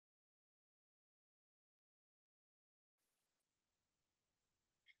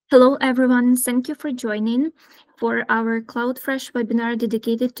Hello, everyone. Thank you for joining for our Cloudfresh webinar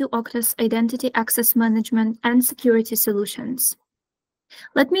dedicated to Okta's identity access management and security solutions.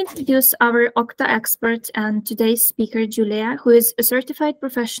 Let me introduce our Okta expert and today's speaker, Julia, who is a certified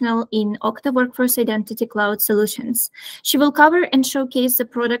professional in Okta Workforce Identity Cloud Solutions. She will cover and showcase the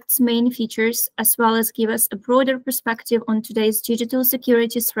product's main features, as well as give us a broader perspective on today's digital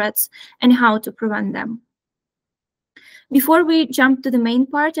security threats and how to prevent them. Before we jump to the main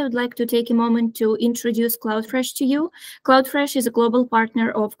part, I would like to take a moment to introduce Cloudfresh to you. Cloudfresh is a global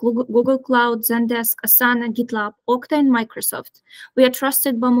partner of Google Cloud, Zendesk, Asana, GitLab, Okta, and Microsoft. We are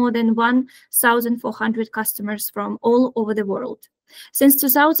trusted by more than 1,400 customers from all over the world. Since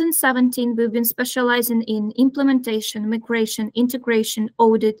 2017, we've been specializing in implementation, migration, integration,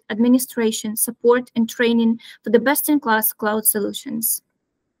 audit, administration, support, and training for the best-in-class cloud solutions.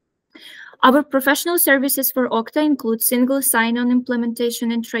 Our professional services for Okta include single sign-on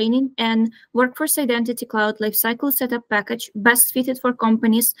implementation and training and Workforce Identity Cloud Lifecycle Setup Package, best fitted for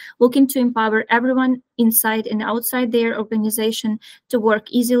companies looking to empower everyone inside and outside their organization to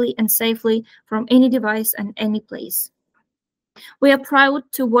work easily and safely from any device and any place. We are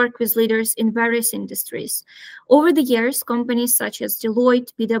proud to work with leaders in various industries. Over the years, companies such as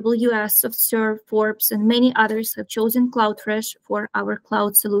Deloitte, BWS, SoftServe, Forbes, and many others have chosen Cloudfresh for our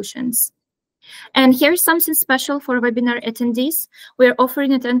cloud solutions. And here's something special for webinar attendees. We're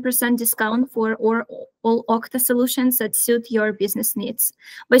offering a 10% discount for all Okta solutions that suit your business needs.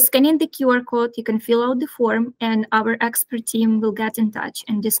 By scanning the QR code, you can fill out the form, and our expert team will get in touch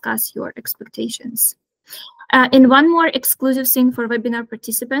and discuss your expectations. And one more exclusive thing for webinar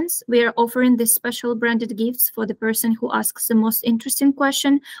participants, we are offering these special branded gifts for the person who asks the most interesting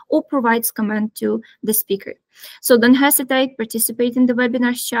question or provides comment to the speaker. So don't hesitate, participate in the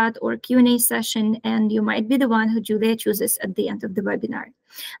webinar chat or Q&A session, and you might be the one who Julia chooses at the end of the webinar.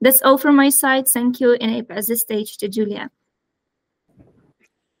 That's all from my side. Thank you, and I pass the stage to Julia.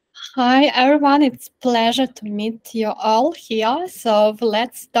 Hi, everyone. It's a pleasure to meet you all here. So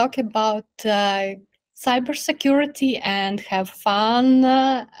let's talk about cybersecurity and have fun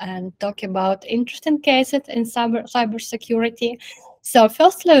and talk about interesting cases in cybersecurity. So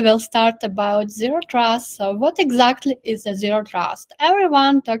firstly, we'll start about zero trust. So what exactly is a zero trust?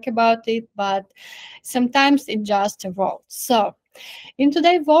 Everyone talk about it, but sometimes it's just a word. So in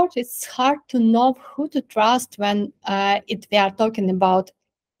today's world, it's hard to know who to trust when we are talking about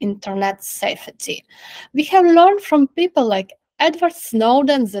internet safety. We have learned from people like Edward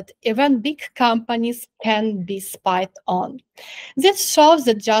Snowden that even big companies can be spied on. This shows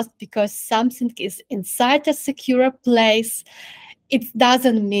that just because something is inside a secure place, it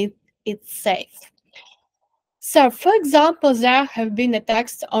doesn't mean it's safe. So, for example, there have been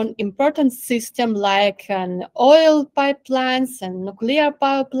attacks on important systems like oil pipelines and nuclear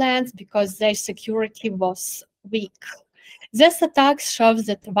power plants because their security was weak. This attack shows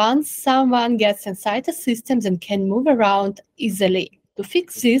that once someone gets inside the systems and can move around easily. To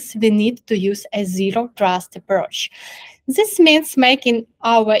fix this, we need to use a zero-trust approach. This means making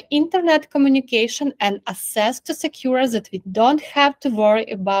our internet communication and access to secure that we don't have to worry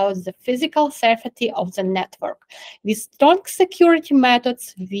about the physical safety of the network. With strong security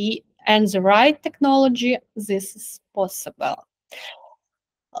methods and the right technology, this is possible.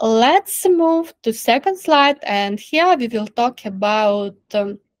 Let's move to second slide, and here we will talk about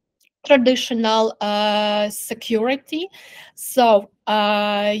traditional security. So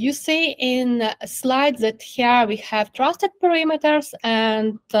you see in a slide that here we have trusted perimeters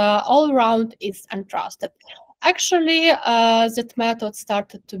and all around is untrusted. Actually, that method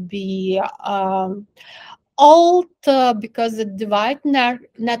started to be old because it divides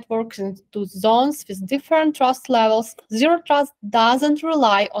networks into zones with different trust levels. Zero trust doesn't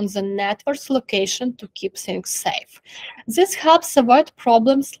rely on the network's location to keep things safe. This helps avoid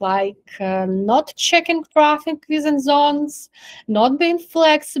problems like not checking traffic within zones, not being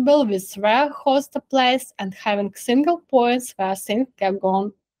flexible with where hosts are placed, and having single points where things have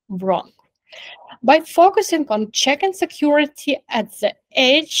gone wrong. By focusing on checking security at the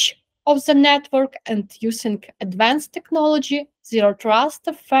edge of the network and using advanced technology, Zero Trust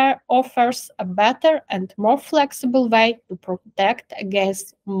offers a better and more flexible way to protect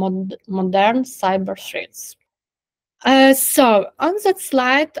against modern cyber threats. So on that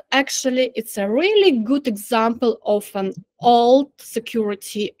slide, actually, it's a really good example of an old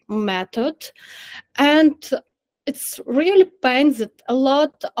security method. And it's really pains that a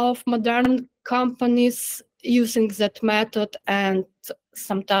lot of modern companies using that method and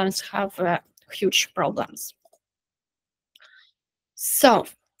sometimes have huge problems. So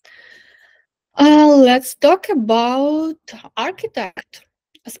let's talk about architect.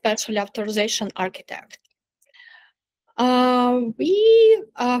 especially authorization architect. We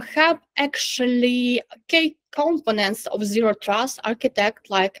have actually key components of Zero Trust architect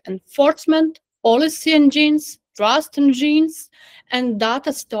like enforcement, policy engines, trust engines, and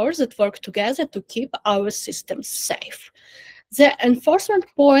data stores that work together to keep our systems safe. The enforcement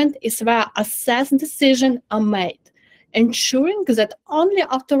point is where access decisions are made, ensuring that only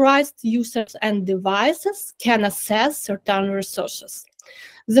authorized users and devices can access certain resources.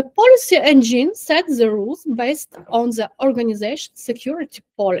 The policy engine sets the rules based on the organization's security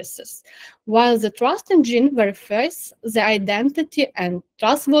policies, while the trust engine verifies the identity and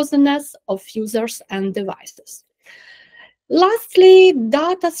trustworthiness of users and devices. Lastly,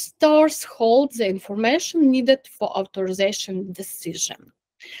 data stores hold the information needed for authorization decision.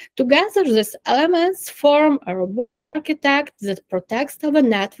 Together, these elements form a robust architect that protects our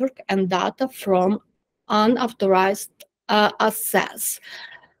network and data from unauthorized access.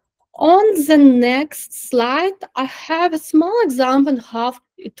 On the next slide, I have a small example how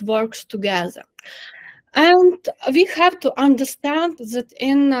it works together. And we have to understand that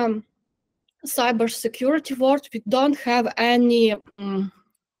in cybersecurity world, we don't have any,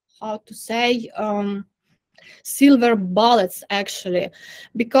 how to say, silver bullets, actually,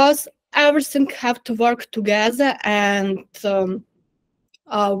 because everything have to work together. And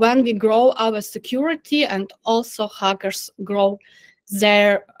when we grow our security, and also hackers grow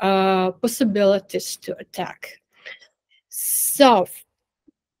their possibilities to attack. So,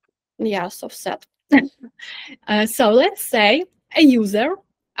 yes, offset. So let's say a user,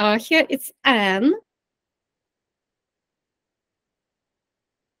 here it's N,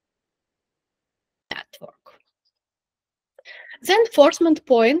 network. The enforcement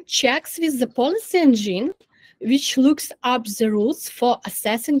point checks with the policy engine, which looks up the rules for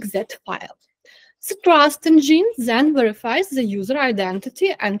accessing that file. The trust engine then verifies the user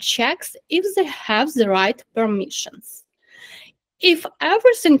identity and checks if they have the right permissions. If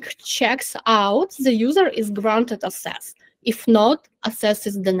everything checks out, the user is granted access. If not, access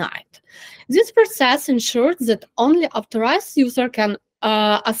is denied. This process ensures that only authorized user can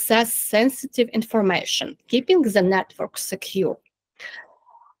access sensitive information, keeping the network secure.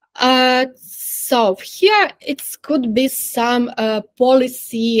 So here it could be some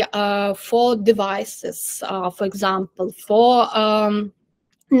policy for devices, for example, for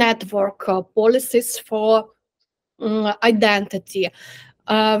network policies for identity.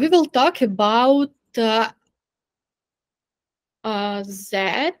 We will talk about that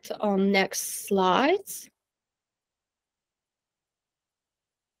on next slides.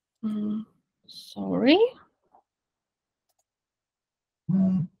 Sorry.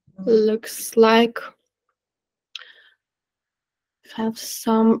 Looks like have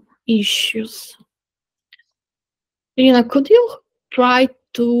some issues. Irina, could you try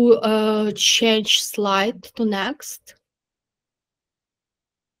to change slide to next?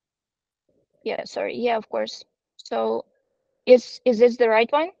 Yeah, sorry. Yeah, of course. So is this the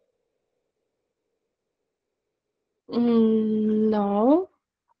right one? No.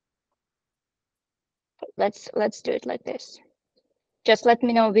 Let's do it like this. Just let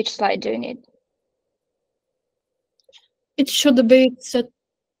me know which slide do you need. It should be set.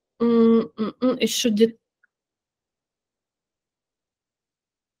 It should be.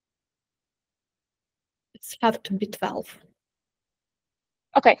 It's have to be 12.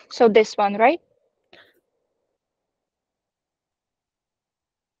 Okay, so this one, right?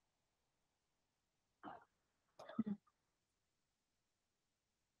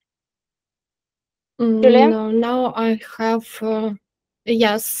 Julia? No, now I have.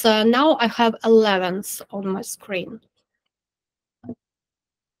 Yes, now I have 11s on my screen.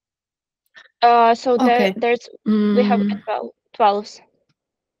 So Okay. there's we have 12s.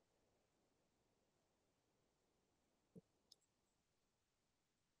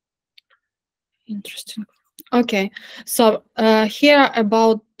 Interesting. Okay, so here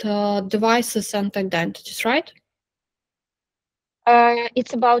about devices and identities, right?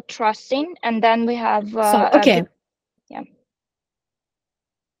 It's about trusting, and then we have So okay. Yeah.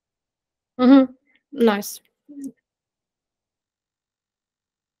 Nice.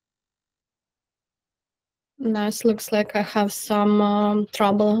 Nice. Looks like I have some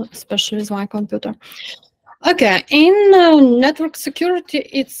trouble, especially with my computer. Okay, in network security,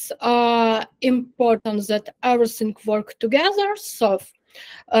 it's important that everything works together. So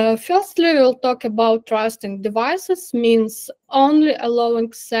firstly, we'll talk about trusting devices, means only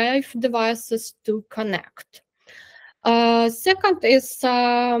allowing safe devices to connect. Second is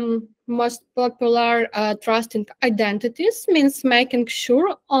most popular trusting identities, means making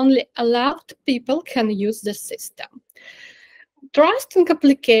sure only allowed people can use the system. Trusting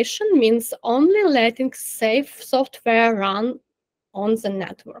application means only letting safe software run on the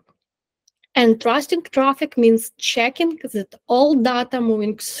network. And trusting traffic means checking that all data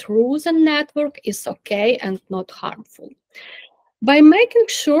moving through the network is okay and not harmful. By making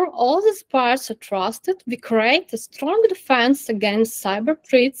sure all these parts are trusted, we create a strong defense against cyber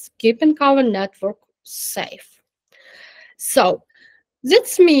threats, keeping our network safe. So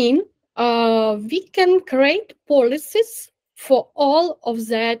this means we can create policies for all of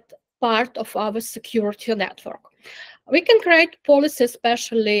that part of our security network. We can create policies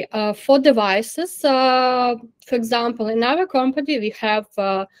especially for devices. For example, in our company, we have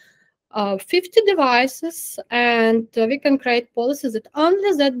 50 devices, and we can create policies that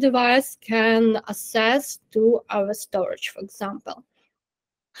only that device can access to our storage, for example.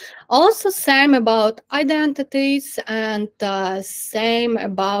 Also, same about identities and same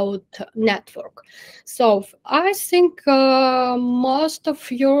about network. So I think most of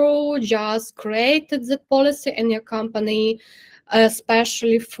you just created the policy in your company,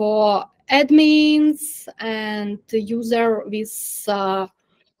 especially for admins and user with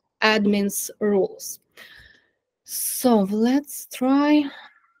admins rules. So let's try.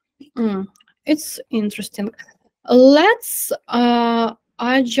 It's interesting. Let's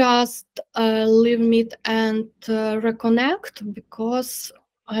I just leave it and reconnect because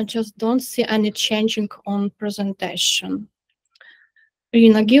I just don't see any changing on presentation.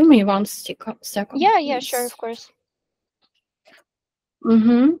 Irina, give me 1 second. Yeah, please. sure, of course.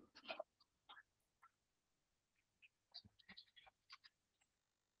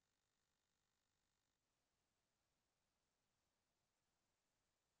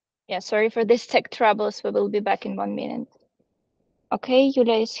 Yeah, sorry for this tech troubles. We will be back in 1 minute. Okay,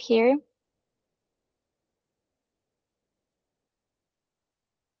 Yulia is here.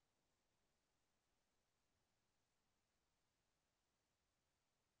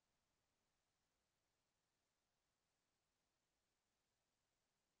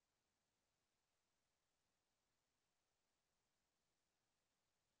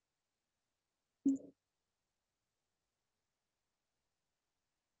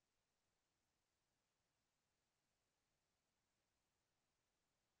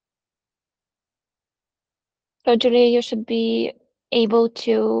 So Julia, you should be able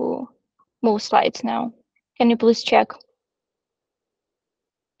to move slides now. Can you please check?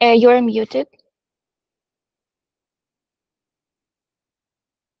 You're muted.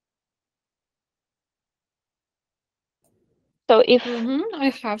 So if I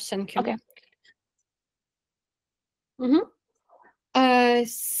have, thank you. Okay.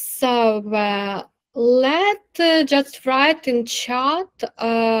 Let's just write in chat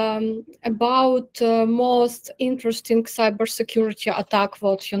about most interesting cybersecurity attack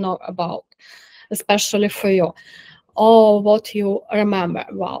what you know about, especially for you, or what you remember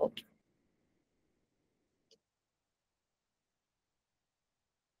about.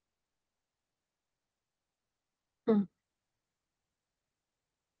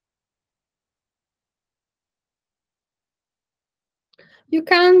 You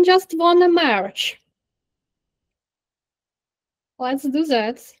can just wanna merge. Let's do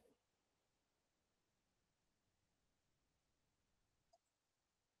that.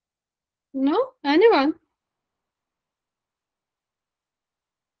 No? Anyone?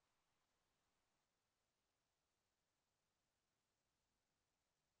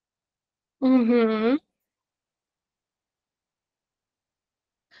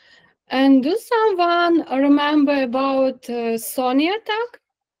 And do someone remember about Sony attack?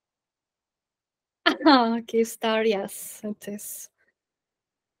 Keystar, yes, it is.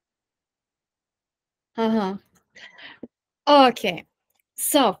 Okay,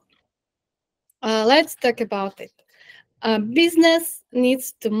 so let's talk about it. Business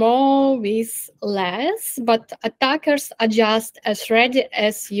needs to more with less, but attackers are just as ready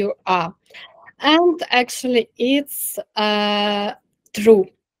as you are. And actually, it's true.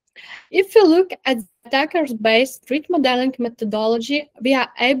 If you look at the attackers-based threat modeling methodology, we are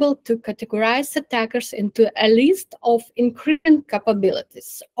able to categorize attackers into a list of increasing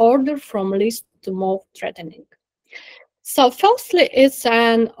capabilities, ordered from least to more threatening. So firstly, it's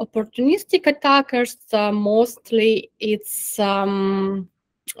an opportunistic attackers. Mostly it's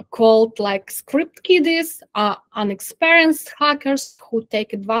called like script kiddies, unexperienced hackers who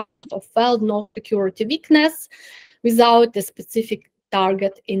take advantage of well-known security weakness without a specific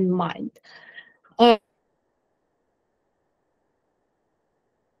target in mind.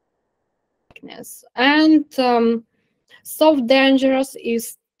 And so dangerous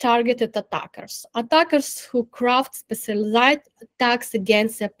is targeted attackers, attackers who craft specialized attacks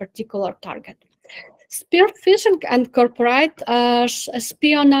against a particular target. Spear phishing and corporate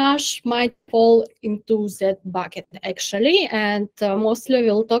espionage might fall into that bucket, actually, and mostly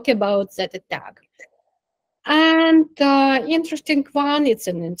we'll talk about that attack. And interesting one, it's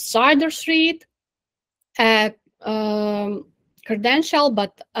an insider threat, credential,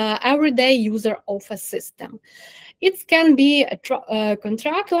 but everyday user of a system. It can be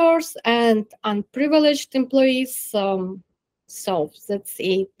contractors and unprivileged employees. So that's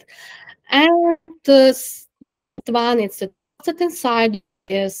it. And the one, it's a trusted insider,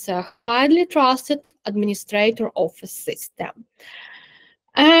 is a highly trusted administrator of a system.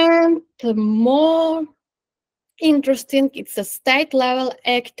 And the more interesting, it's a state-level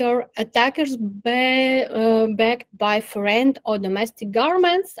actor, attackers backed by foreign or domestic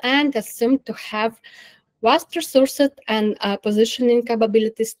governments and assumed to have vast resources and positioning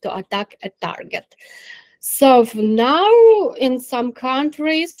capabilities to attack a target. So now in some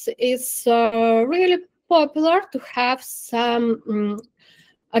countries, it's really popular to have some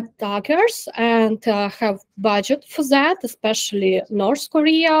attackers and have budget for that, especially North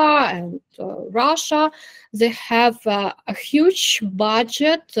Korea and Russia. They have a huge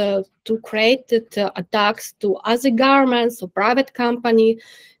budget to create attacks to other governments or private company.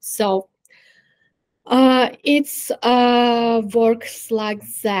 So it's works like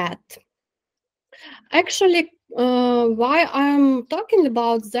that. Actually, why I'm talking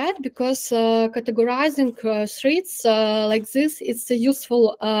about that, because categorizing threats like this, it's a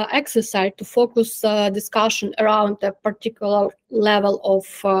useful exercise to focus discussion around a particular level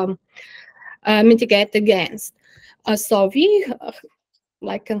of mitigate against. So we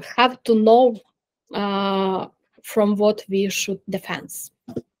can have to know from what we should defend.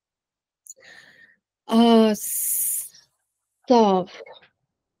 So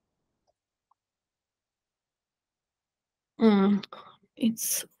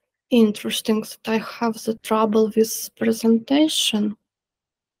it's interesting that I have the trouble with presentation.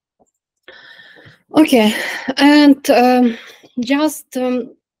 Okay, and just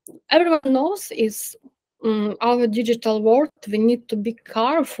everyone knows is our digital world. We need to be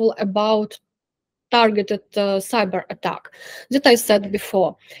careful about targeted cyber attack that I said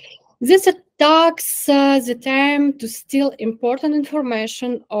before. These attacks attempt to steal important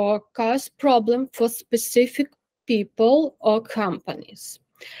information or cause problem for specific people or companies.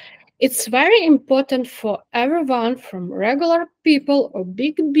 It's very important for everyone, from regular people or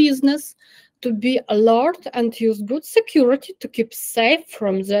big business, to be alert and use good security to keep safe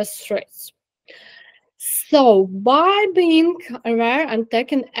from these threats. So by being aware and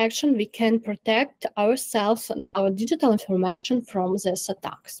taking action, we can protect ourselves and our digital information from these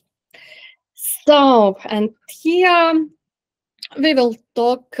attacks. So, and here we will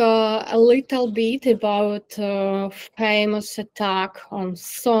talk a little bit about famous attack on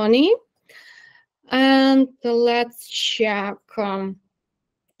Sony. And let's check.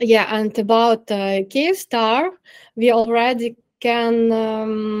 Yeah, and about Kyivstar, we already can,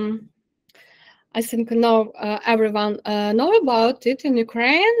 I think now everyone know about it in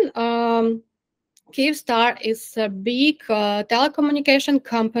Ukraine. Kyivstar is a big telecommunication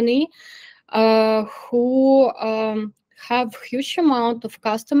company who have huge amount of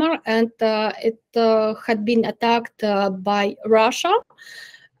customer, and it had been attacked by Russia,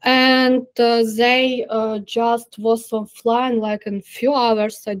 and they just was offline like in few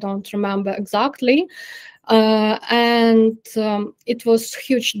hours. I don't remember exactly, and it was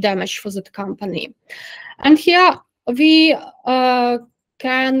huge damage for that company. And here we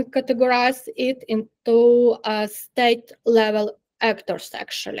can categorize it into state level actors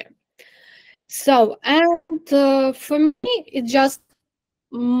actually. So, and for me, it's just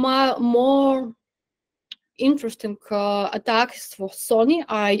more interesting attacks for Sony.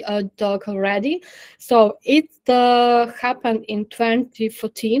 I talked already. So it happened in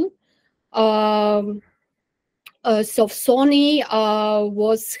 2014. So Sony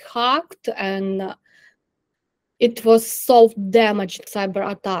was hacked, and it was so damaged cyber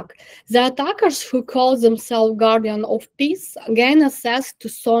attack. The attackers, who call themselves Guardian of Peace, gained access to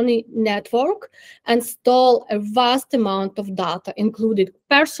Sony network and stole a vast amount of data, including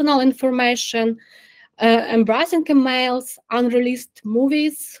personal information, embracing emails, unreleased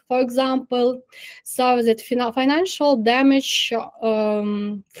movies, for example. So that financial damage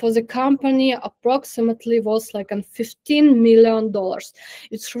for the company approximately was like $15 million.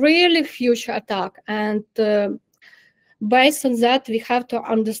 It's really huge attack, and based on that, we have to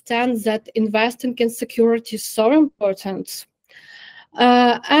understand that investing in security is so important.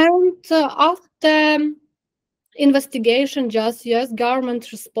 And after investigation, just US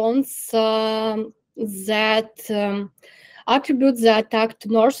government response that attribute the attack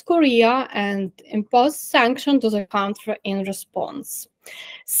to North Korea and impose sanctions to the country in response.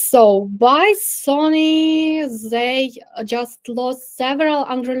 So by Sony, they just lost several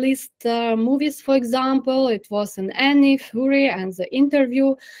unreleased movies, for example. It was an Annie, Fury, and The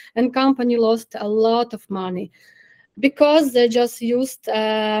Interview, and company lost a lot of money because they just used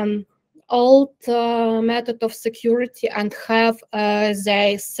old method of security and have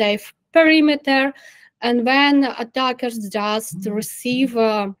the safe perimeter. And when attackers just receive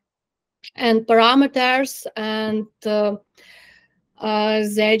and parameters and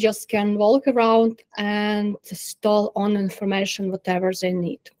they just can walk around and store on information, whatever they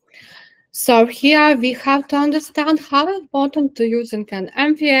need. So here we have to understand how important to using an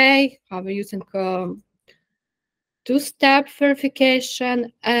MFA, how we're using two-step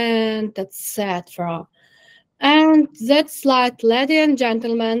verification, and etc. And that slide, ladies and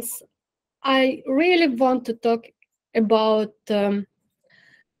gentlemen, I really want to talk about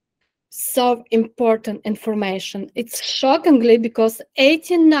so important information. It's shockingly because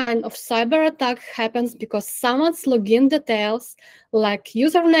 89% of cyber attack happens because someone's login details like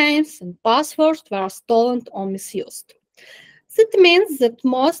usernames and passwords were stolen or misused. That means that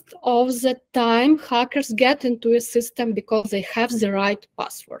most of the time hackers get into a system because they have the right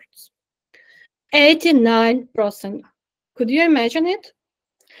passwords. 89%. Could you imagine it?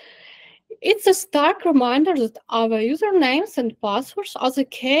 It's a stark reminder that our usernames and passwords are the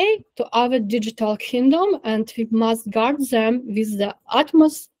key to our digital kingdom, and we must guard them with the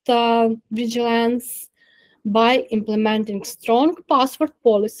utmost vigilance by implementing strong password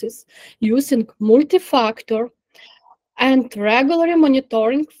policies, using multi-factor, and regularly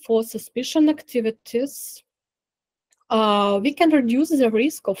monitoring for suspicious activities. We can reduce the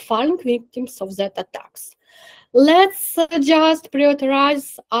risk of falling victims of that attacks. Let's just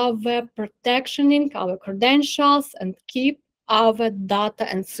prioritize our protectioning, our credentials, and keep our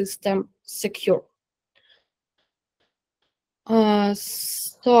data and system secure.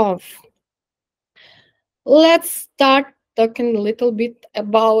 So let's start talking a little bit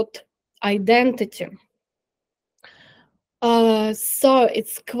about identity. So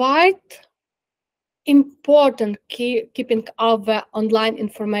it's quite important keeping our online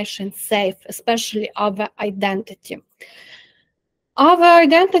information safe, especially our identity. Our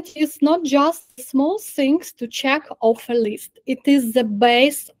identity is not just small things to check off a list. It is the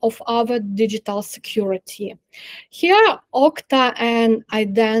base of our digital security. Here, Okta and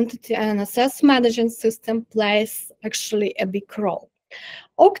Identity and Access Management System plays actually a big role.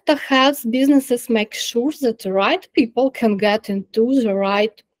 Okta helps businesses make sure that the right people can get into the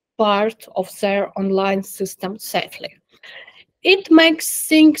right part of their online system safely. It makes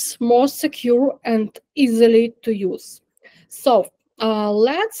things more secure and easily to use. So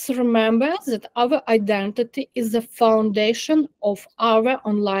let's remember that our identity is the foundation of our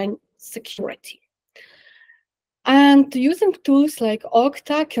online security. And using tools like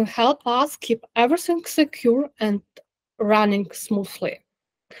Okta can help us keep everything secure and running smoothly.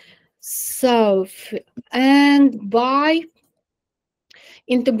 So, and by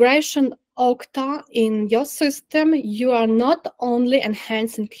integration Okta in your system, you are not only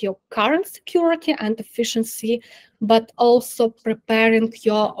enhancing your current security and efficiency, but also preparing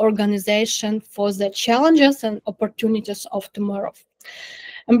your organization for the challenges and opportunities of tomorrow.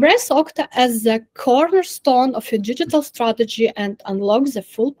 Embrace Okta as the cornerstone of your digital strategy and unlock the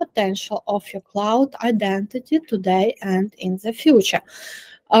full potential of your cloud identity today and in the future.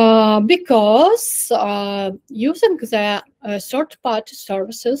 Because using the third-party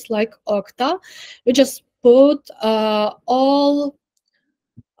services like Okta, we just put all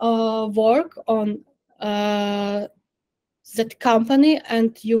work on that company,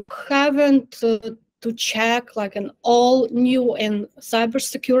 and you haven't to check like an all new in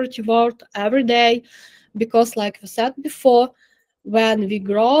cybersecurity world every day, because like we said before, when we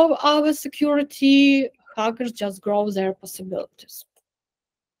grow our security, hackers just grow their possibilities.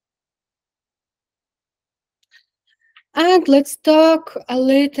 And let's talk a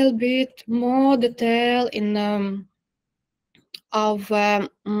little bit more detail in of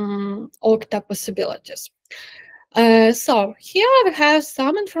Okta possibilities. So here we have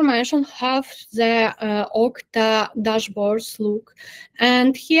some information how the Okta dashboards look,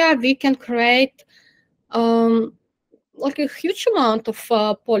 and here we can create like a huge amount of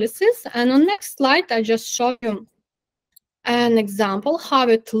policies. And on next slide, I just show you an example how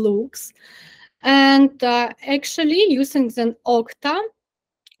it looks. And actually using the Okta,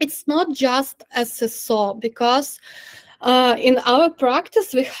 it's not just SSO, because in our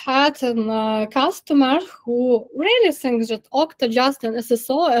practice, we had a customer who really thinks that Okta just an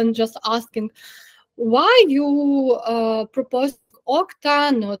SSO and just asking, why you propose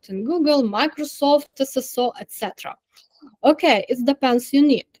Okta, not in Google, Microsoft, SSO, etc. Okay, it depends you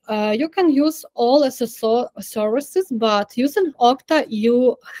need. You can use all SSO services, but using Okta,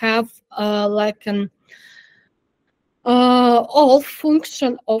 you have like an all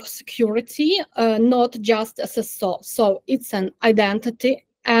function of security, not just SSO. So it's an identity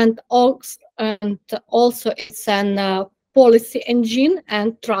and also it's an policy engine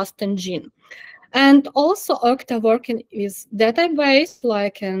and trust engine. And also Okta working with database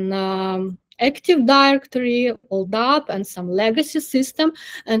like an Active Directory, OLDAP, and some legacy system.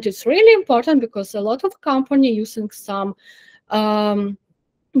 And it's really important because a lot of company using some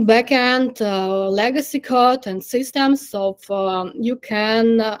backend legacy code and systems, so you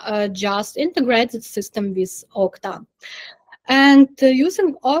can just integrate the system with Okta. And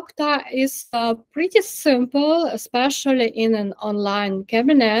using Okta is pretty simple, especially in an online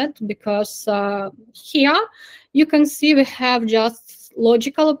cabinet, because here you can see we have just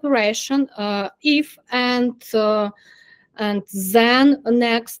logical operation, if and then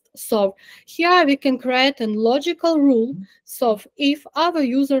next. So here we can create a logical rule. So if our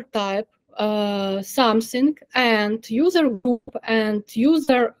user type something and user group and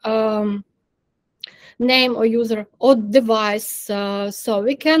user name or user or device, so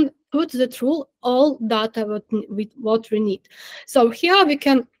we can put that rule all data with what we need. So here we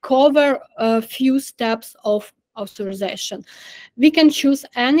can cover a few steps of authorization. We can choose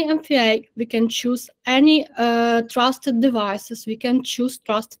any MFA, we can choose any trusted devices, we can choose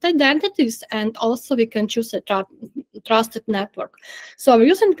trusted identities, and also we can choose a trusted network. So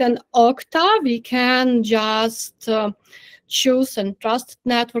using an Okta, we can just choose a trusted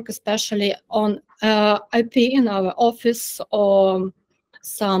network, especially on IP in our office or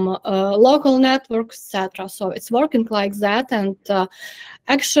some local networks, etc. So it's working like that. And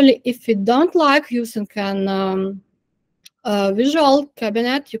actually, if you don't like using an visual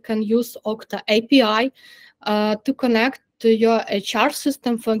cabinet, you can use Okta API to connect to your HR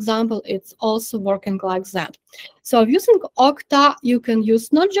system, for example. It's also working like that. So using Okta, you can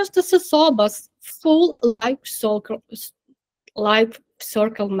use not just SSO, but full life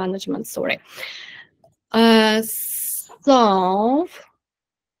circle management. Sorry. So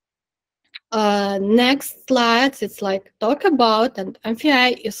next slide, it's like talk about, and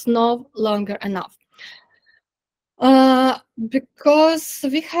MFA is no longer enough. Because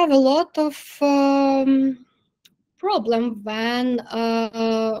we have a lot of problem when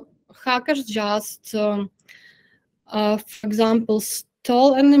hackers just, for example,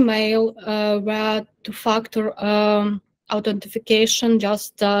 stole an email where two-factor authentication,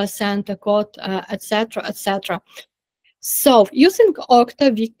 just send a code, etc., etc. So using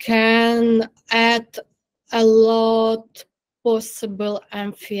Okta, we can add a lot possible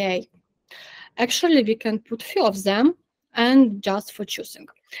MFA. Actually, we can put few of them and just for choosing.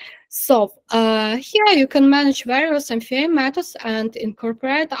 So here you can manage various MFA methods and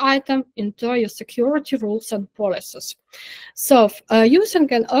incorporate item into your security rules and policies. So using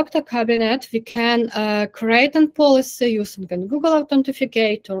an Okta cabinet, we can create a policy using a Google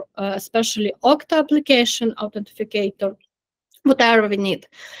Authenticator, especially Okta application Authenticator, whatever we need.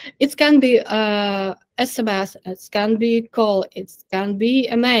 It can be SMS, it can be call, it can be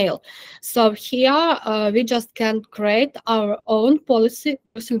email. So here we just can create our own policy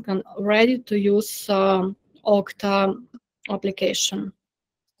using an ready-to-use Okta application.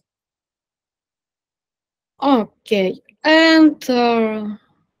 Okay, and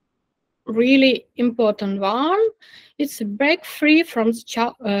really important one, it's a break free from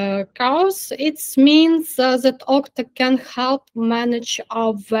chaos. It means that Okta can help manage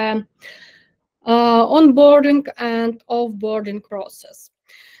our onboarding and offboarding process.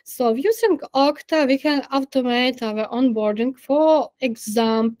 So using Okta, we can automate our onboarding. For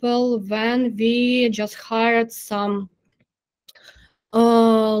example, when we just hired some,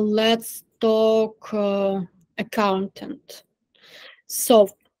 let's talk accountant. So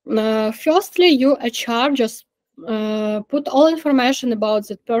firstly, you HR just put all information about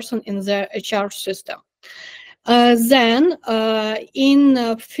that person in the HR system. Then in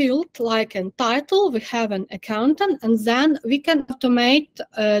a field like a title, we have an accountant, and then we can automate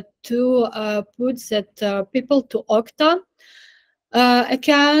to put that people to Okta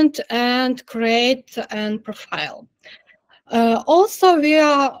account and create a profile. Also, we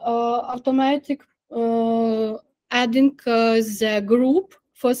are automatic adding the group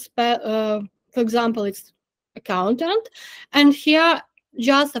for example, it's accountant, and here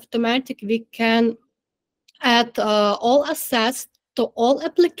just automatic we can add all access to all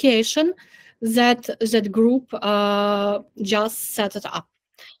application that group just set it up.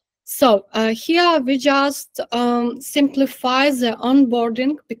 So here we just simplify the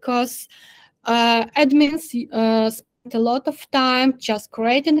onboarding, because admins spend a lot of time just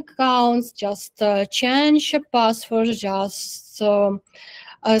creating accounts, just change passwords, just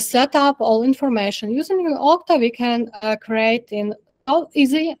set up all information. Using Okta, we can create in so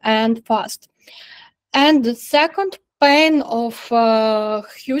easy and fast. And the second pain of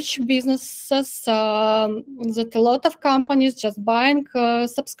huge businesses that a lot of companies just buying a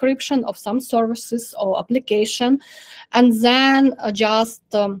subscription of some services or application and then just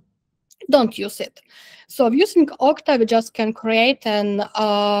don't use it. So using Okta, we just can create an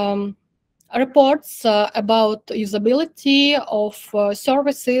reports about usability of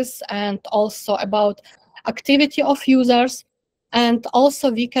services and also about activity of users. And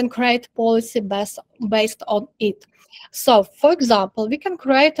also we can create policy based on it. So, for example, we can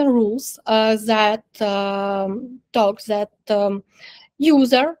create a rules that talks that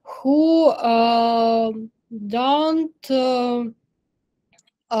user who don't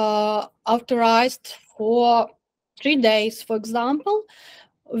authorized for 3 days, for example,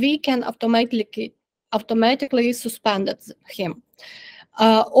 we can automatically suspend him.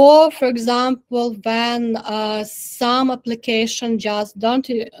 Or, for example, when some application just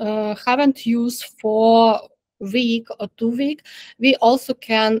haven't used for week or 2 weeks, we also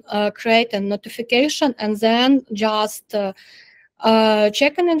can create a notification and then just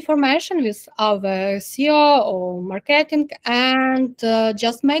checking information with our CEO or marketing and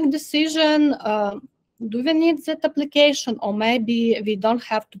just make decision. Do we need that application, or maybe we don't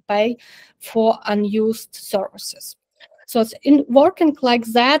have to pay for unused services? So it's working like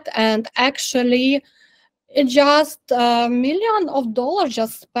that, and actually it's just $1 million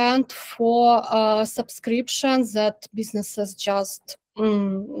just spent for subscriptions that businesses just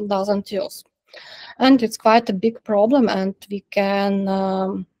doesn't use. And it's quite a big problem, and we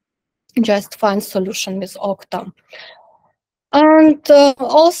can just find solution with Okta. And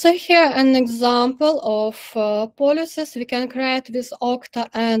also here an example of policies we can create with Okta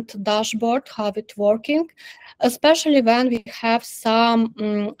and dashboard, how it working, especially when we have some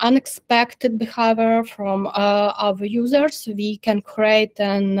unexpected behavior from our users. We can create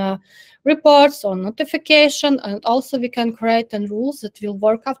an reports or notification, and also we can create an rules that will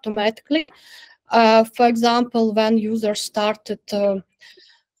work automatically. For example, when users started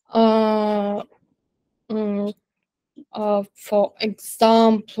for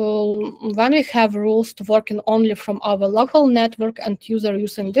example, when we have rules to working only from our local network and user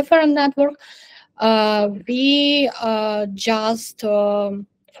using different network, we just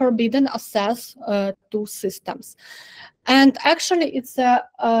forbidden access to systems. And actually, it's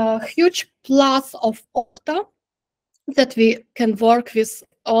a huge plus of Okta that we can work with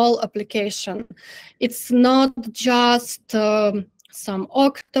all application. It's not just some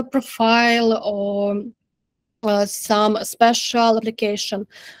Okta profile or some special application.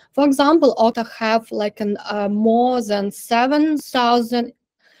 For example, Okta have like an more than 7,000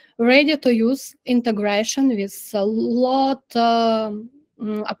 ready-to-use integration with a lot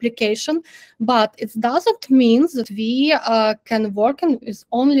application, but it doesn't mean that we can work with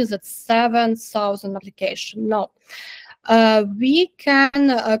only that 7,000 application. No. We can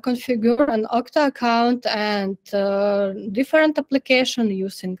configure an Okta account and different application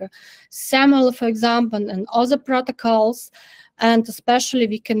using SAML, for example, and other protocols. And especially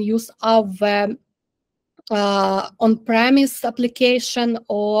we can use our on-premise application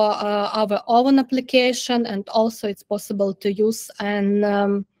or our own application, and also it's possible to use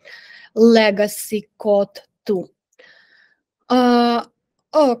an legacy code too.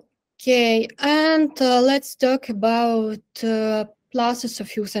 Okay, and let's talk about pluses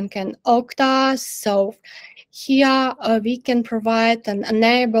of using an Okta. So here we can provide and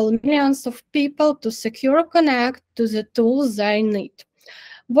enable millions of people to secure connect to the tools they need.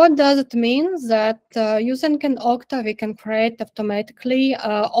 What does it mean? That using an Okta, we can create automatically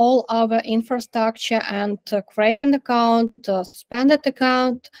all our infrastructure and create an account, suspend an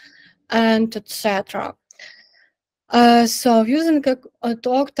account, and etc. So using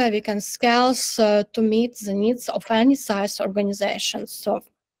Okta, we can scale to meet the needs of any size organization. So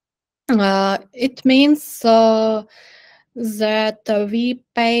it means that we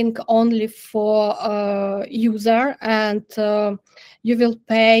paying only for user, and you will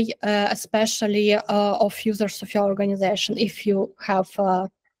pay especially of users of your organization. If you have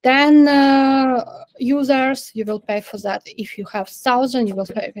 10 users, you will pay for that. If you have 1,000, you will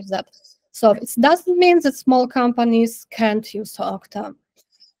pay for that. So it doesn't mean that small companies can't use Okta,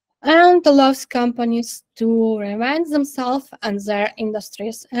 and allows companies to reinvent themselves and their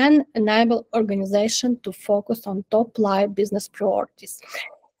industries and enable organizations to focus on top-line business priorities.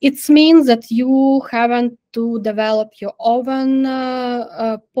 It means that you haven't to develop your own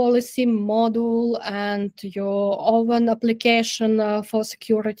policy module and your own application for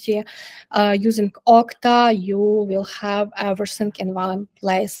security. Using Okta, you will have everything in one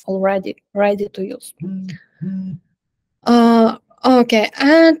place already, ready to use. Okay,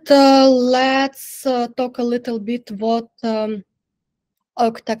 and let's talk a little bit what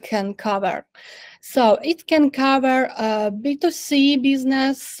Okta can cover. So it can cover B2C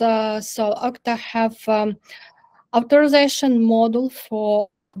business. So Okta have authorization module for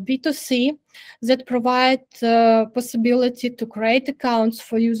B2C that provide possibility to create accounts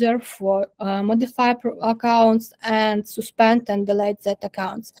for user, for modify accounts, and suspend and delete that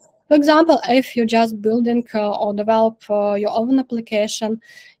accounts. For example, if you're just building or develop your own application,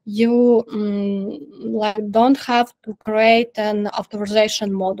 you don't have to create an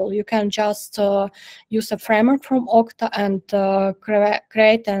authorization model. You can just use a framework from Okta and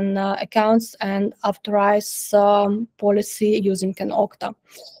create an accounts and authorize policy using an Okta.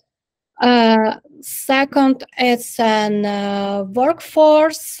 Second, it's an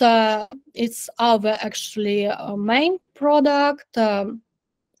workforce. It's our actually main product.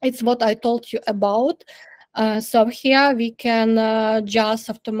 It's what I told you about. So here we can just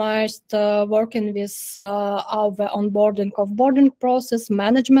optimize working with our onboarding, offboarding process,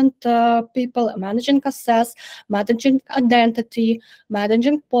 management people, managing access, managing identity,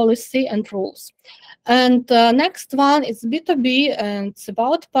 managing policy and rules. And next one is B2B, and it's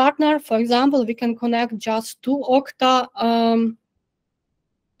about partner. For example, we can connect just to Okta.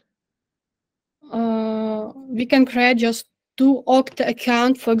 We can create just two Okta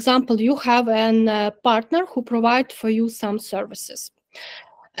account. For example, you have a partner who provide for you some services,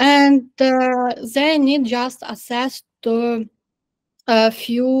 and they need just access to a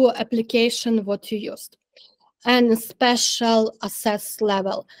few application what you used and special access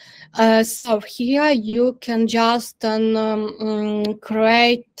level. So here you can just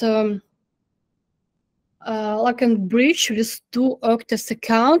create like a bridge with two Okta's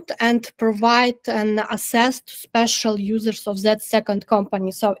account and provide an access to special users of that second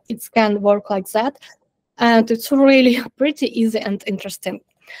company. So it can work like that. And it's really pretty easy and interesting.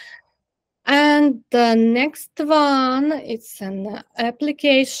 And the next one, it's an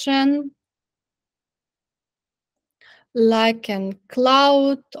application like a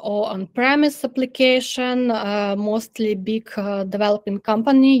cloud or on-premise application, mostly big developing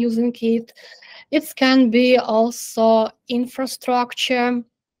company using it. It can be also infrastructure.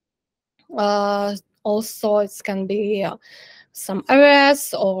 Also, it can be some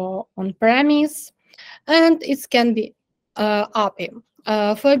OS or on-premise, and it can be API.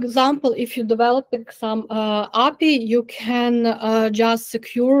 For example, if you're developing some API, you can just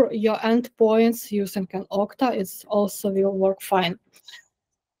secure your endpoints using an Okta. It also will work fine.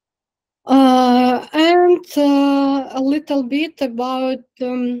 And a little bit about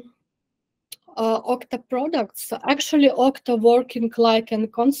Okta products. Actually, Okta working like a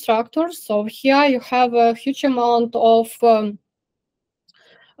constructor. So here you have a huge amount of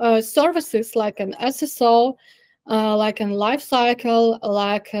services like an SSO, like a life cycle,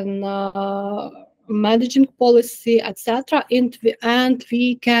 like an managing policy, etc. And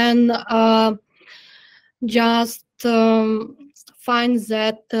we can just find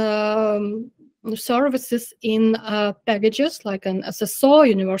that services in packages like an SSO,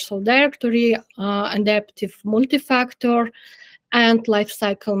 Universal Directory, adaptive multi-factor, and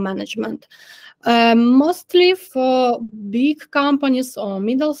lifecycle management. Mostly for big companies or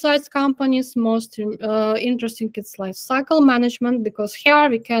middle-sized companies, most interesting is lifecycle management, because here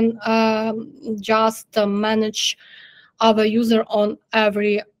we can just manage our user on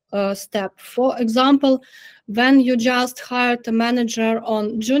every step. For example, when you just hired a manager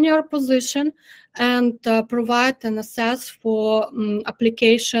on junior position and provide an access for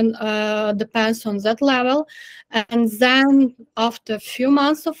application depends on that level, and then after a few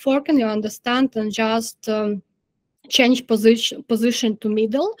months of working, you understand and just change position to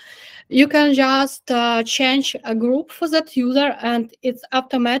middle. You can just change a group for that user, and it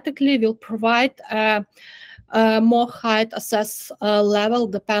automatically will provide more high access level,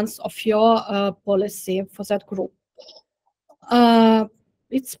 depends of your policy for that group.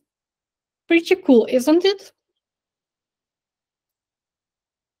 It's pretty cool, isn't it?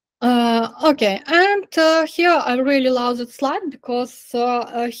 Okay, and here I really love that slide, because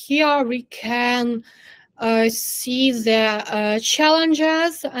here we can see the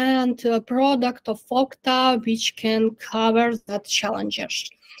challenges and product of Okta, which can cover that challenges.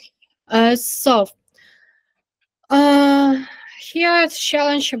 So here it's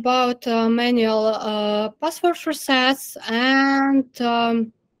challenge about manual password resets,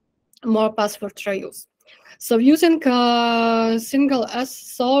 and more password reuse. So using a single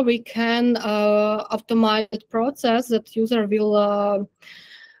SSO, we can optimize the process that user will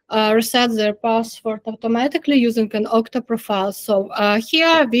reset their password automatically using an Okta profile. So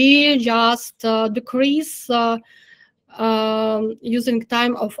here we just decrease using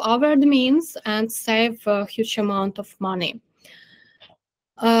time of our admins and save a huge amount of money.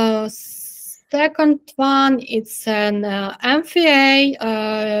 Second one, it's an MFA.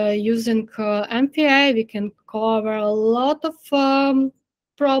 Using MFA, we can cover a lot of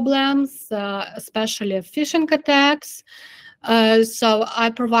problems, especially phishing attacks. So I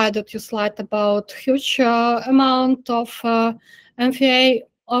provided you a slide about huge amount of MFA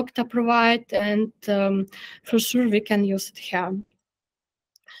Okta provide, and for sure we can use it here.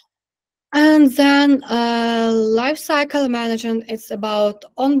 And then lifecycle management, it's about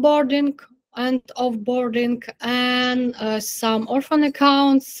onboarding and offboarding and some orphan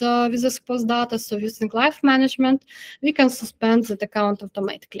accounts with exposed data. So using life management, we can suspend that account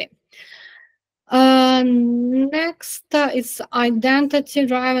automatically. Next is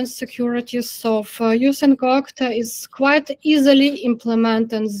identity-driven security. So for using Okta is quite easily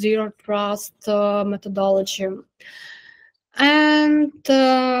implemented zero trust methodology. And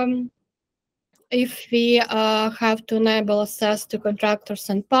if we have to enable access to contractors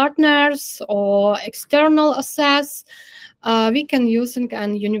and partners or external access, we can use a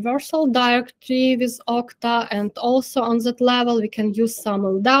universal directory with Okta, and also on that level we can use some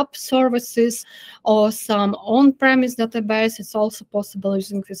LDAP services or some on-premise database. It's also possible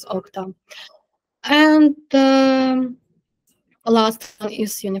using this Okta. And last one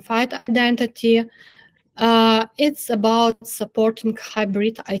is unified identity. It's about supporting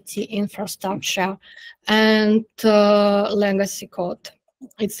hybrid IT infrastructure and legacy code.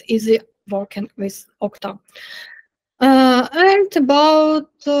 It's easy working with Okta. And about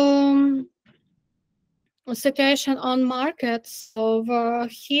situation on market. So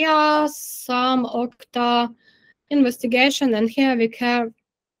here some Okta investigation, and here we have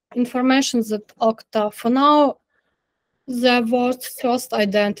information that Okta for now the world's first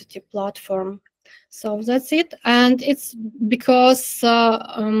identity platform. So that's it, and it's because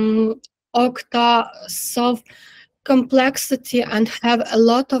Okta solve complexity and have a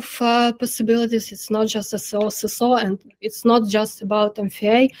lot of possibilities. It's not just SSO, and it's not just about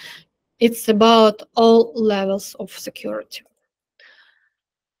MFA. It's about all levels of security.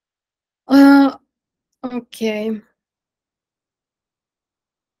 Okay.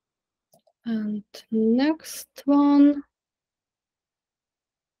 And next one.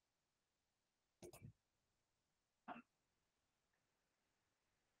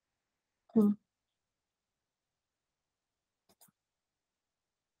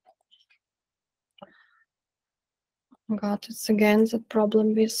 God, it's again the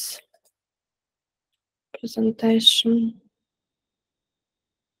problem with presentation.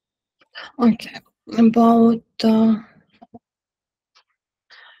 Okay, about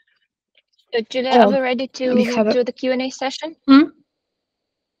Julia, are we ready to move to the Q&A session?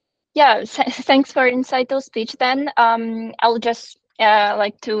 Yeah, thanks for insightful speech then. I'll just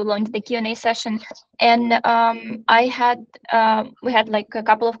like to launch the Q&A session. And we had like a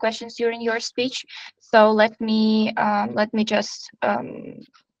couple of questions during your speech. So let me just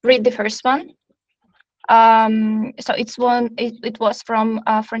read the first one. So it was from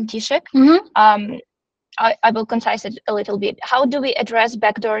František. I will concise it a little bit. How do we address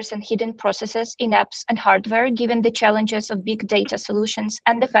backdoors and hidden processes in apps and hardware, given the challenges of big data solutions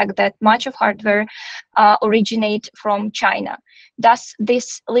and the fact that much of hardware originate from China? Does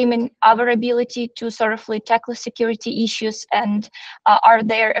this limit our ability to sort of tackle security issues, and are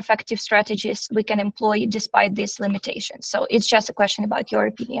there effective strategies we can employ despite these limitations? So it's just a question about your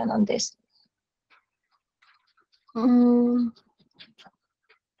opinion on this.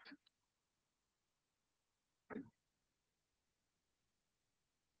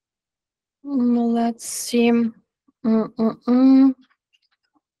 Let's see.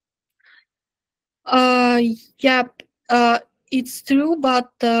 Yep, it's true,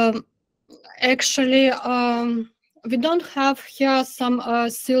 but actually we don't have here some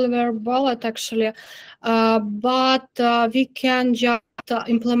silver bullet actually, but we can just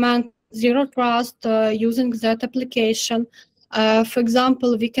implement zero trust using that application. For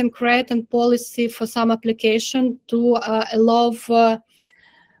example, we can create a policy for some application to allow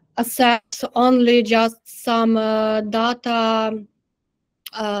access only just some data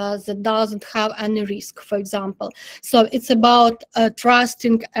that doesn't have any risk, for example. So it's about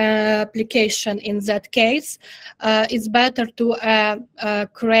trusting application in that case. It's better to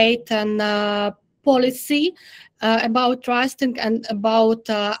create an policy about trusting and about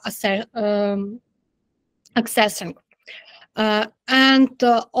accessing. And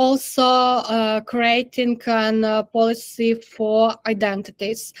also creating a policy for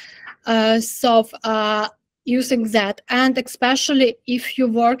identities. So using that, and especially if you're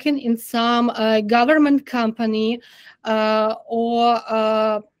working in some government company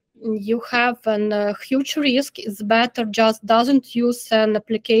or you have a huge risk, it's better just doesn't use an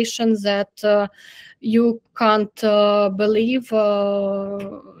application that you can't believe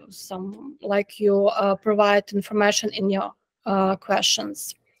some like you provide information in your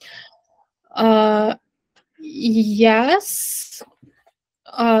questions. Yes,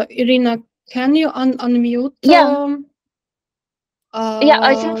 Irina, can you unmute? Yeah. Yeah,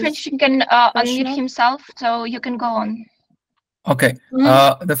 I think French can unmute himself, so you can go on. Okay.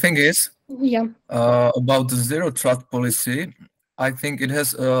 The thing is, about the zero trust policy, I think it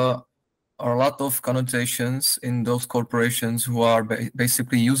has a lot of connotations in those corporations who are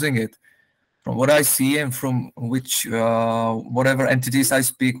basically using it. From what I see and from which whatever entities I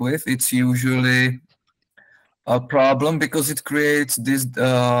speak with, it's usually a problem because it creates this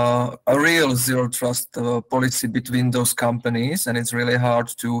a real zero trust policy between those companies, and it's really hard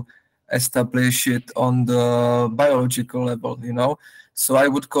to establish it on the biological level, you know. So I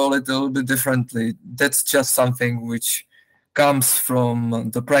would call it a little bit differently. That's just something which comes from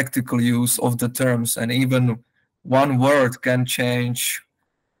the practical use of the terms, and even one word can change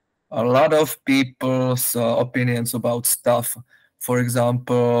a lot of people's opinions about stuff. For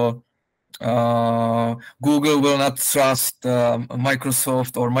example, Google will not trust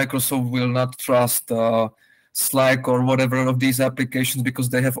Microsoft, or Microsoft will not trust Slack or whatever of these applications because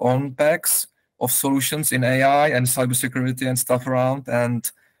they have own packs of solutions in AI and cybersecurity and stuff around. And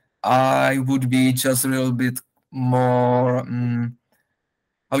I would be just a little bit more,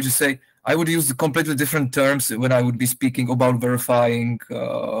 how would you say? I would use completely different terms when I would be speaking about verifying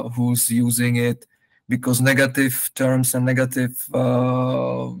who's using it, because negative terms and negative,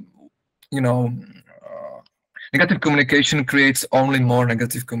 negative communication creates only more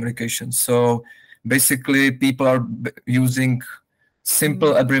negative communication. So basically, people are using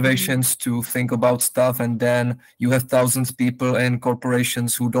simple abbreviations to think about stuff, and then you have thousands of people in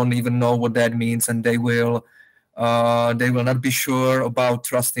corporations who don't even know what that means, and they will not be sure about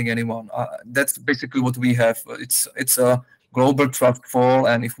trusting anyone. That's basically what we have. It's a global trust fall,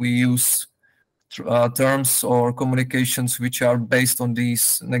 and if we use terms or communications which are based on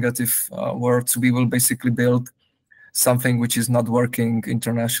these negative words, we will basically build something which is not working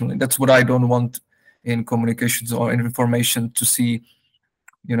internationally. That's what I don't want in communications or in information, to see,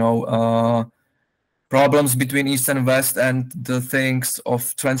 problems between East and West, and the things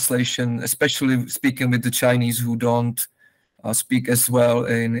of translation, especially speaking with the Chinese who don't speak as well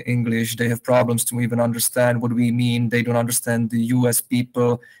in English. They have problems to even understand what we mean. They don't understand the US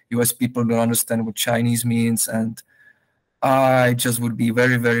people. US people don't understand what Chinese means. And I just would be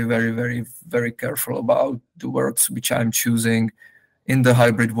very, very, very, very, very careful about the words which I'm choosing in the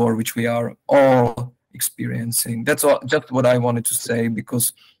hybrid war, which we are all experiencing. That's all, just what I wanted to say,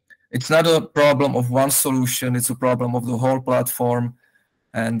 because it's not a problem of one solution. It's a problem of the whole platform.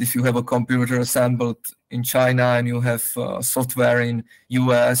 And if you have a computer assembled in China and you have software in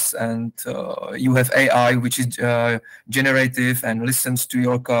US, and you have AI which is generative and listens to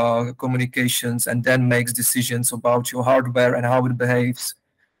your communications and then makes decisions about your hardware and how it behaves,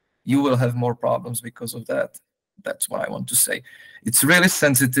 you will have more problems because of that. That's what I want to say. It's really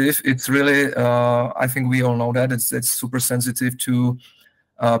sensitive. It's really, I think we all know that. It's super sensitive to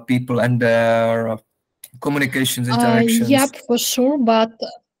people and their communications, interactions. Yep, for sure, but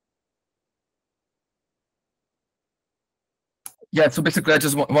yeah, so basically I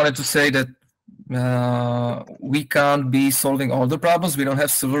just wanted to say that we can't be solving all the problems. We don't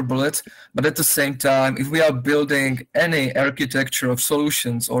have silver bullets, but at the same time, if we are building any architecture of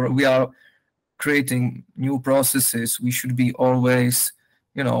solutions, or we are creating new processes, we should be always,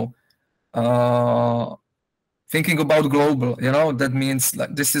 thinking about global. That means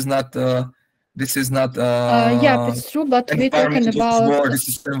like this is not yeah, it's true, but we're talking about war. This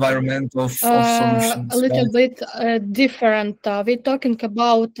is the environment of solutions, a little right? bit different. We're talking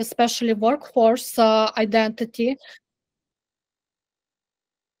about especially workforce identity.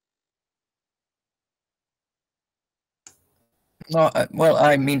 No, well,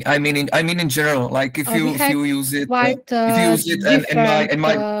 I mean in general, like if you use it, and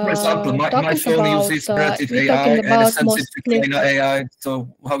for example, my phone uses generative AI and a sensitive China AI.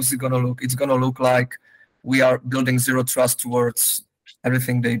 So how is it gonna look? It's gonna look like we are building zero trust towards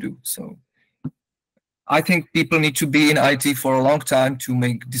everything they do. So I think people need to be in IT for a long time to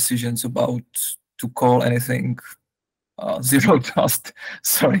make decisions about to call anything zero trust.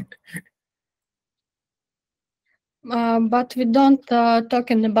 Sorry. But we don't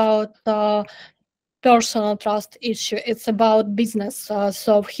talking about personal trust issue. It's about business.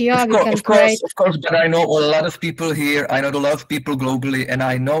 So here we can create. Of course, but I know a lot of people here. I know a lot of people globally, and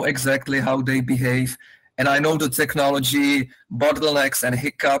I know exactly how they behave. And I know the technology bottlenecks and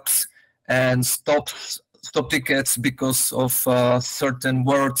hiccups and stop tickets because of certain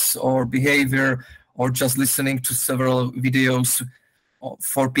words or behavior, or just listening to several videos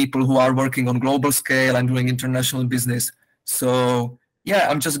for people who are working on global scale and doing international business. So yeah,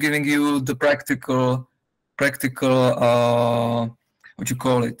 I'm just giving you the practical what you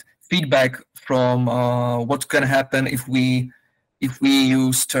call it, feedback from what can happen if we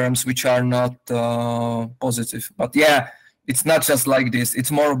use terms which are not positive. But yeah, it's not just like this.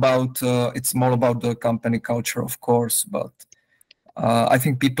 It's more about the company culture, of course. But I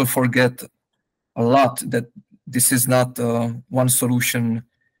think people forget a lot that this is not one solution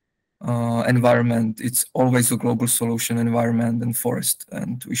environment. It's always a global solution environment and forest,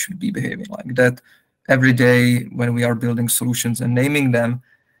 and we should be behaving like that every day when we are building solutions and naming them,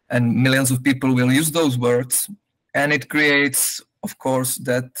 and millions of people will use those words, and it creates, of course,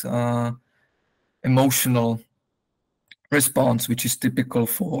 that emotional response which is typical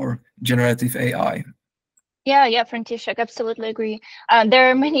for generative AI. Yeah, František, absolutely agree. There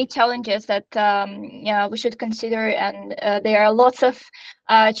are many challenges that we should consider, and there are lots of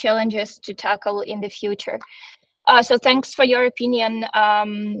challenges to tackle in the future. So thanks for your opinion.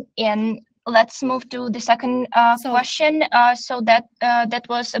 And let's move to the second question. So that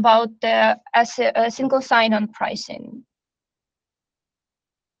was about the single sign-on pricing.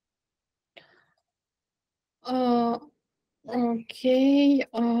 Okay.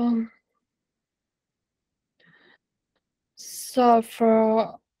 So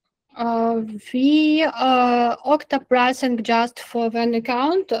for Okta pricing just for one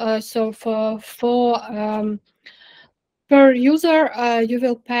account. So for per user, you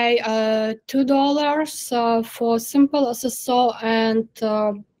will pay $2 for simple SSO and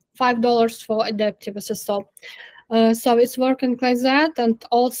 $5 for adaptive SSO. So it's working like that, and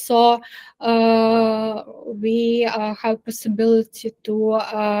also we have possibility to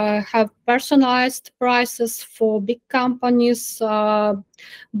have personalized prices for big companies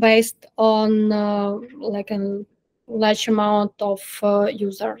based on like a large amount of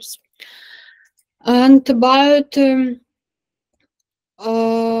users. And about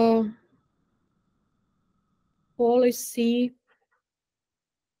policy.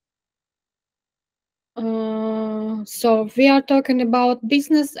 So we are talking about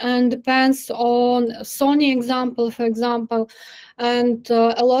business, and depends on Sony example, for example, and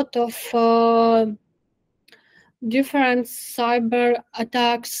a lot of different cyber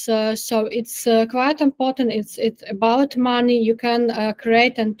attacks. So it's quite important. It's about money. You can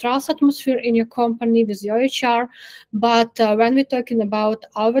create a trust atmosphere in your company with your HR, but when we're talking about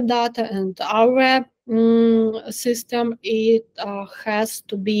our data and our system, it has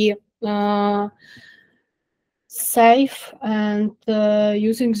to be safe, and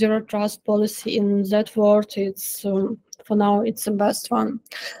using zero trust policy in that word, it's for now it's the best one.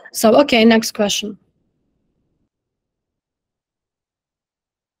 So okay, next question.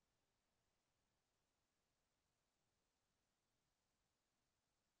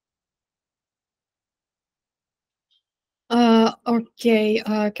 Okay,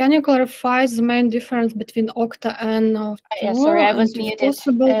 can you clarify the main difference between Okta and yeah, sorry, I was muted.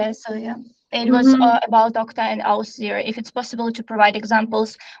 So yeah, it was about Okta and Auth0. If it's possible to provide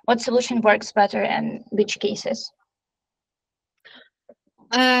examples, what solution works better and which cases?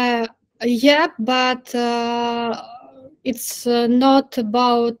 Yeah, but it's not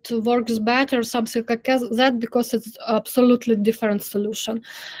about works better, something like that, because it's absolutely different solution.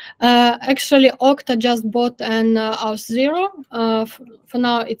 Actually, Okta just bought an Auth0. For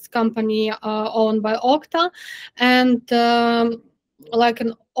now, it's company owned by Okta, and like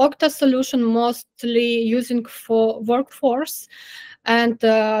an Okta solution mostly using for workforce and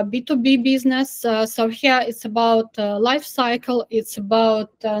B2B business. So here it's about life cycle. It's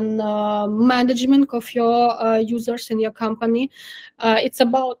about management of your users in your company. It's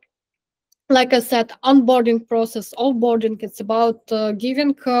about, like I said, onboarding process, offboarding. It's about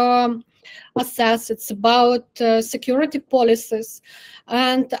giving access. It's about security policies,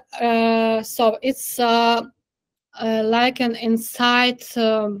 and so it's like an insight.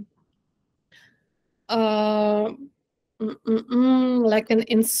 like an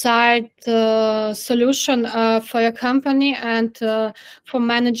inside solution for your company and for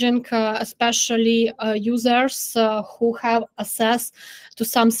managing especially users who have access to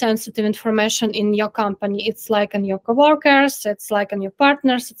some sensitive information in your company. It's like on your coworkers, it's like on your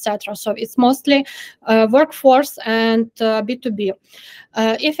partners, etc. So it's mostly workforce and B2B.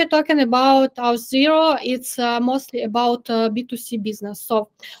 If you're talking about Auth0, it's mostly about B2C business. So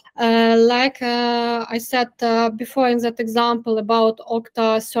like I said before in that example about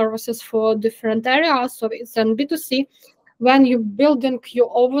Okta services for different areas, so it's in B2C when you're building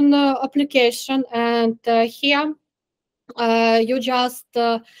your own application, and here you just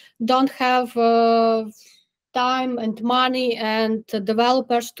don't have time and money and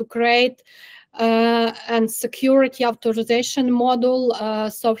developers to create and security authorization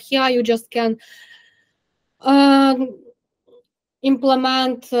module. So here you just can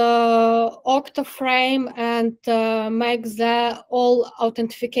implement Okta frame and make the all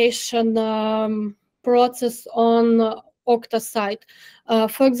authentication process on Okta side.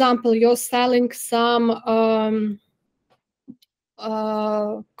 For example, you're selling some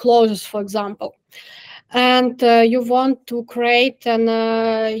clothes, for example, and you want to create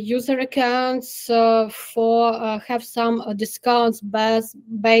an user accounts for have some discounts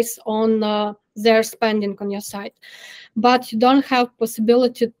based on their spending on your site, but you don't have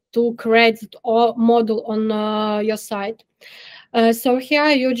possibility to create or model on your site. So here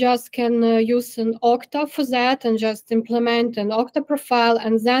you just can use an Okta for that and just implement an Okta profile,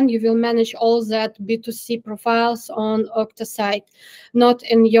 and then you will manage all that B2C profiles on Okta site, not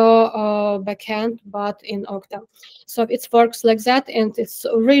in your backend, but in Okta. So it works like that, and it's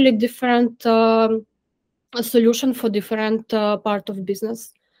a really different solution for different part of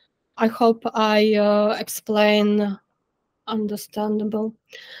business. I hope I explain understandable.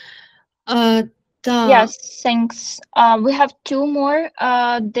 Yes, thanks. We have two more.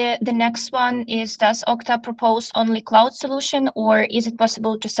 The next one is, does Okta propose only cloud solution, or is it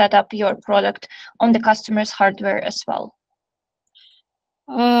possible to set up your product on the customer's hardware as well?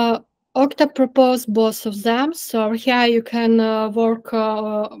 Okta propose both of them. So here you can work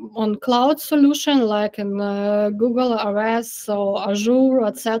on cloud solution like in Google, RS, or Azure,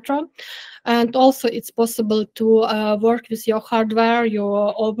 etc. And also it's possible to work with your hardware,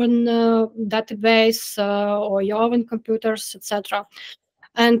 your own database, or your own computers, etc.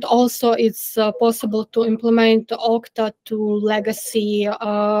 And also it's possible to implement Okta to legacy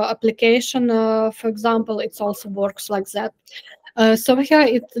application. For example, it also works like that. So here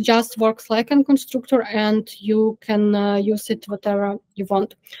it just works like a constructor, and you can use it whatever you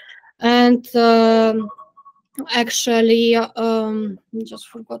want. And actually, just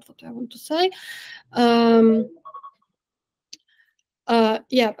forgot what I want to say.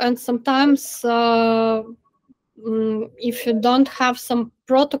 Yeah, and sometimes if you don't have some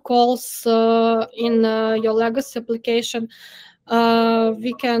protocols in your legacy application,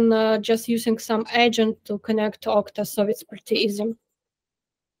 we can just using some agent to connect to Okta, so it's pretty easy.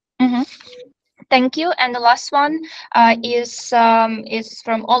 Mm-hmm. Thank you. And the last one is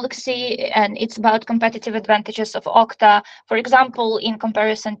from Alexei, and it's about competitive advantages of Okta, for example, in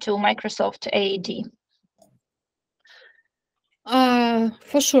comparison to Microsoft AD.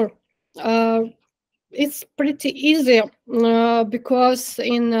 For sure. It's pretty easy because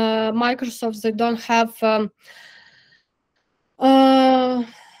in Microsoft they don't have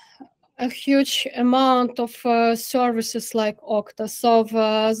a huge amount of services like Okta. So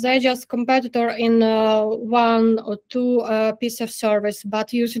they're just competitor in one or two piece of service,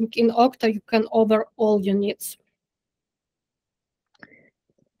 but using in Okta you can cover all your needs.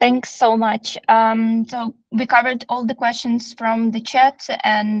 Thanks so much. So we covered all the questions from the chat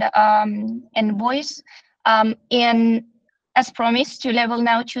and voice. And as promised, Julia will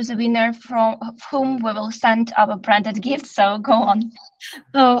now choose a winner from whom we will send our branded gift. So go on.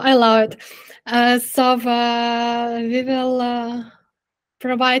 Oh, I love it. So we will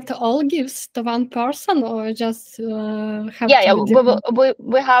provide all gifts to one person, or just have yeah,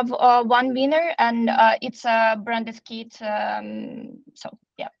 we have one winner, and it's a branded kit. So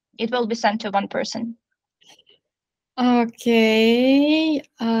yeah, it will be sent to one person. Okay,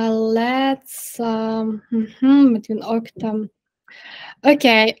 let's between Okta.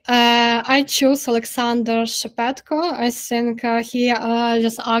 Okay, I choose Alexander Shepetko. I think he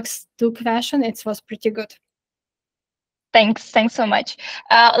just asked 2 questions. It was pretty good. Thanks so much.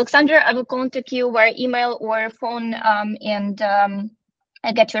 Alexander, I will contact you via email or phone, and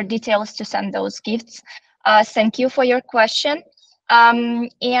I get your details to send those gifts. Thank you for your question.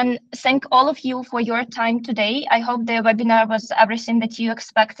 And thank all of you for your time today. I hope the webinar was everything that you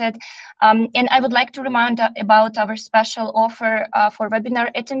expected. And I would like to remind about our special offer for webinar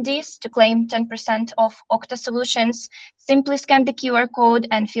attendees to claim 10% off Okta solutions. Simply scan the QR code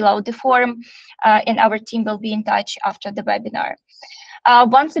and fill out the form, and our team will be in touch after the webinar.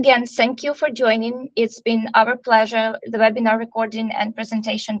 Once again, thank you for joining. It's been our pleasure. The webinar recording and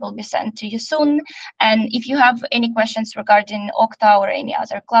presentation will be sent to you soon. And if you have any questions regarding Okta or any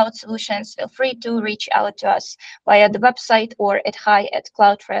other cloud solutions, feel free to reach out to us via the website or at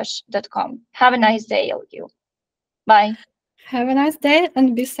hi@cloudfresh.com. Have a nice day, all of you. Bye. Have a nice day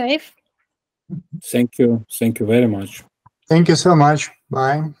and be safe. Thank you. Thank you very much. Thank you so much.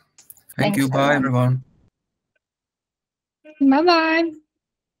 Bye. Thank you. Bye, everyone. Bye-bye.